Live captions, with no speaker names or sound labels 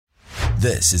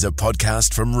This is a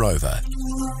podcast from Rover.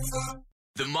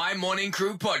 The My Morning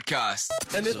Crew podcast.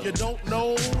 And if you don't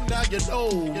know, now you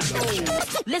know.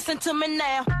 Listen to me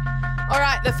now. All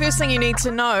right, the first thing you need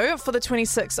to know for the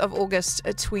 26th of August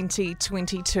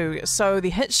 2022. So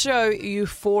the hit show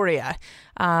Euphoria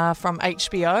from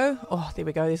HBO. Oh, there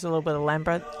we go. There's a little bit of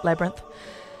Labyrinth.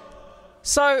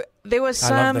 So there was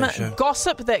some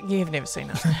gossip that you've never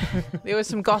seen it. There was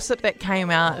some gossip that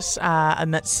came out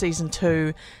amidst season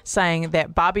 2 saying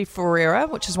that Barbie Ferreira,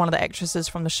 which is one of the actresses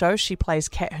from the show, she plays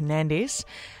Kat Hernandez.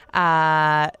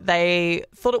 They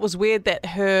thought it was weird that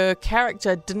her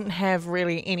character didn't have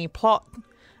really any plot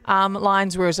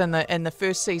lines, whereas in the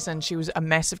first season she was a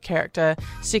massive character.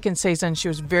 Second season she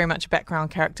was very much a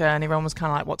background character, and everyone was kind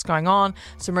of like, what's going on?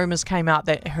 Some rumours came out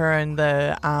that her and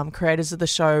the creators of the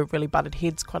show really butted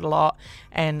heads quite a lot,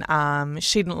 and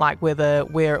she didn't like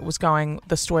where it was going,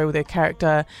 the story with her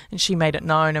character, and she made it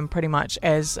known, and pretty much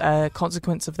as a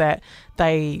consequence of that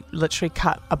they literally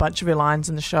cut a bunch of her lines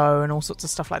in the show and all sorts of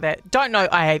stuff like that. Don't know,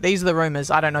 these are the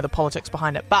rumours, I don't know the politics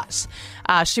behind it, but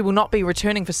she will not be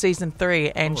returning for season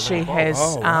 3, and she has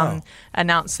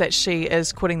announced that she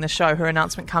is quitting the show. Her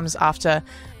announcement comes after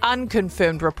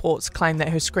unconfirmed reports claim that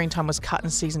her screen time was cut in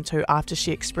season 2 after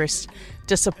she expressed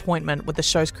disappointment with the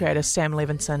show's creator Sam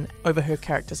Levinson over her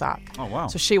character's arc. Oh wow.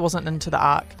 So she wasn't into the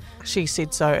arc, she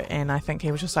said so, and I think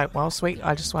he was just like, well, sweet,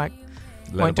 I just won't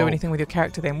do anything with your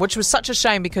character then, which was such a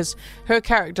shame because her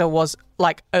character was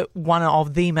like one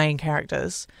of the main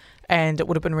characters, and it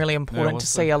would have been really important to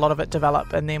see a lot of it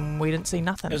develop, and then we didn't see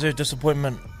nothing. Is her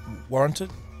disappointment warranted?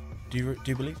 Do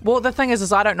you believe? Well, the thing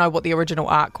is I don't know what the original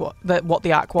arc what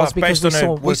the arc was, but because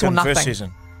we saw nothing. First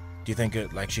season, do you think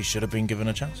she should have been given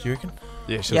a chance? Do you reckon?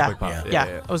 Yeah, she was a big part. Yeah,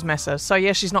 it was massive. So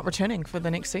yeah, she's not returning for the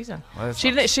next season. Well,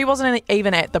 she wasn't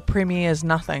even at the premieres,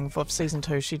 nothing for season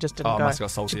 2. She just didn't go. Must have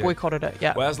got salty, she boycotted it.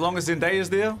 Yeah. Well, as long as Zendaya's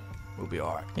there, we'll be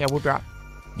alright. Yeah, we'll be right.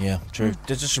 Yeah, true.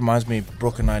 That just reminds me,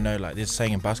 Brooke and I know, like, there's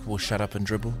saying in basketball, shut up and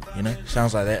dribble, you know?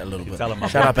 Sounds like that a little bit. Tell 'em,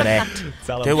 shut up and act.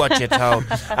 Do what you're told.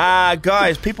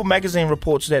 Guys, People magazine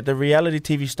reports that the reality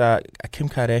TV star Kim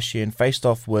Kardashian faced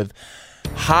off with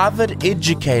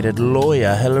Harvard-educated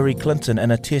lawyer Hillary Clinton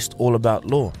in a test all about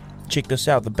law. Check this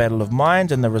out, the Battle of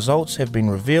Minds, and the results have been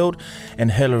revealed in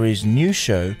Hillary's new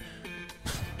show.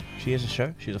 She has a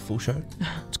show. She has a full show.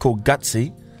 It's called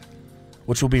Gutsy,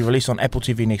 which will be released on Apple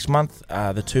TV next month.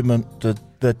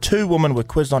 The two women were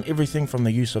quizzed on everything from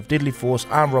the use of deadly force,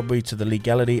 armed robbery, to the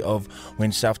legality of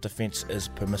when self-defense is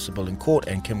permissible in court,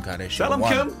 and Kim Kardashian Tell 'em,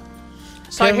 won. Kim.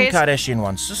 So Kim Kardashian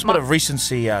won. Just a bit of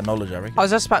recency knowledge, I reckon. I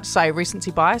was just about to say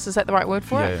recency bias. Is that the right word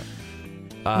for it?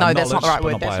 No, that's not the right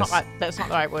word. That's not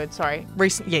the right word. Sorry.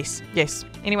 Recent. Yes.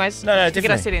 Anyways, no, I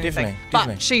said anything.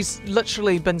 Definitely. But she's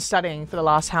literally been studying for the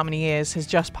last how many years? Has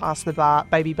just passed the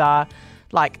baby bar.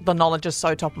 Like, the knowledge is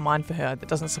so top of mind for her. That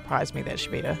doesn't surprise me that she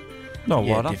beat her. No,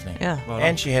 yeah, well done. definitely. Yeah. Well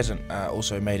and she hasn't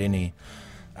also made any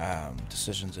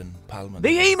decisions in Parliament.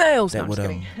 The emails. That would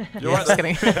You're right. Just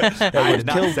kidding. I did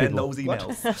not kill send people. those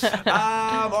emails.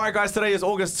 All right, guys. Today is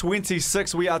August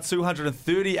 26. We are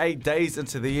 238 days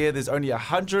into the year. There's only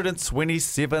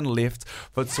 127 left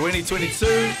for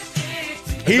 2022.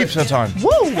 Heaps of time.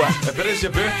 Woo! If it is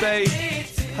your birthday,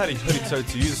 hoodie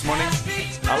to you this morning.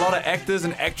 A lot of actors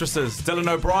and actresses. Dylan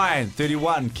O'Brien,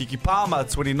 31. Kiki Palmer,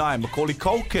 29. Macaulay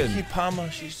Culkin. Kiki Palmer,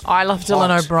 she's I love Dylan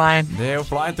hot. O'Brien. Yeah, we're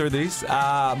flying through these.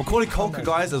 Macaulay Culkin,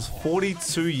 guys, is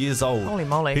 42 years old. Holy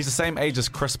moly. He's the same age as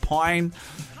Chris Pine.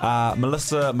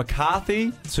 Melissa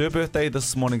McCarthy, it's her birthday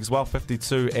this morning as well,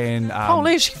 52. And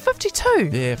Holy, is she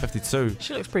 52? yeah, 52.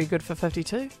 She looks pretty good for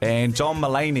 52. And John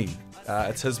Mulaney.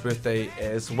 It's his birthday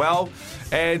as well.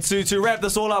 And to wrap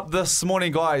this all up this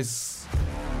morning, guys,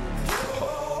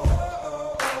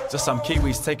 just some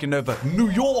Kiwis taking over New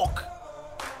York.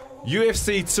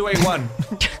 UFC 281.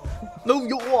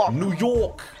 New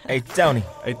York. Hey, Tony.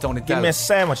 Hey, Tony, Give me a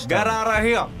sandwich. Get Tony. out of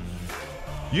here.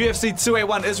 UFC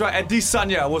 281 Israel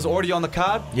Adesanya was already on the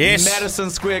card. Yes. Madison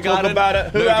Square Talk Garden. about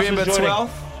it. Who else November was joining?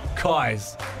 12th.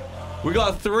 Guys, we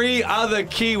got 3 other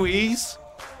Kiwis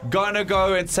gonna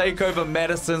go and take over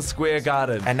Madison Square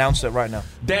Garden. Announce it right now.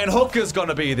 Dan Hooker's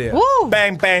gonna be there. Woo!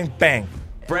 Bang, bang, bang.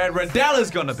 Brad Riddell is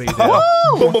gonna be there.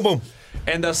 Boom, boom, boom.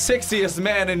 And the sexiest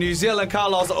man in New Zealand,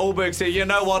 Carlos Ulberg, said, you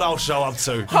know what, I'll show up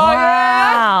too.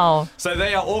 Wow. So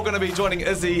they are all going to be joining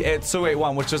Izzy at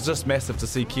 281, which is just massive to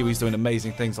see Kiwis doing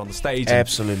amazing things on the stage. And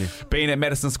Absolutely. being at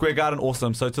Madison Square Garden,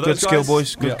 awesome. So to Good those skill, guys,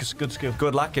 boys. yeah, Good skill.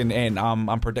 good luck, and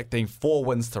I'm predicting 4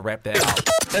 wins to wrap that up.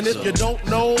 And if you don't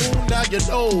know, now you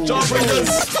know. John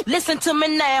Bridges. Listen to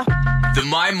me now. The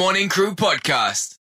My Morning Crew podcast.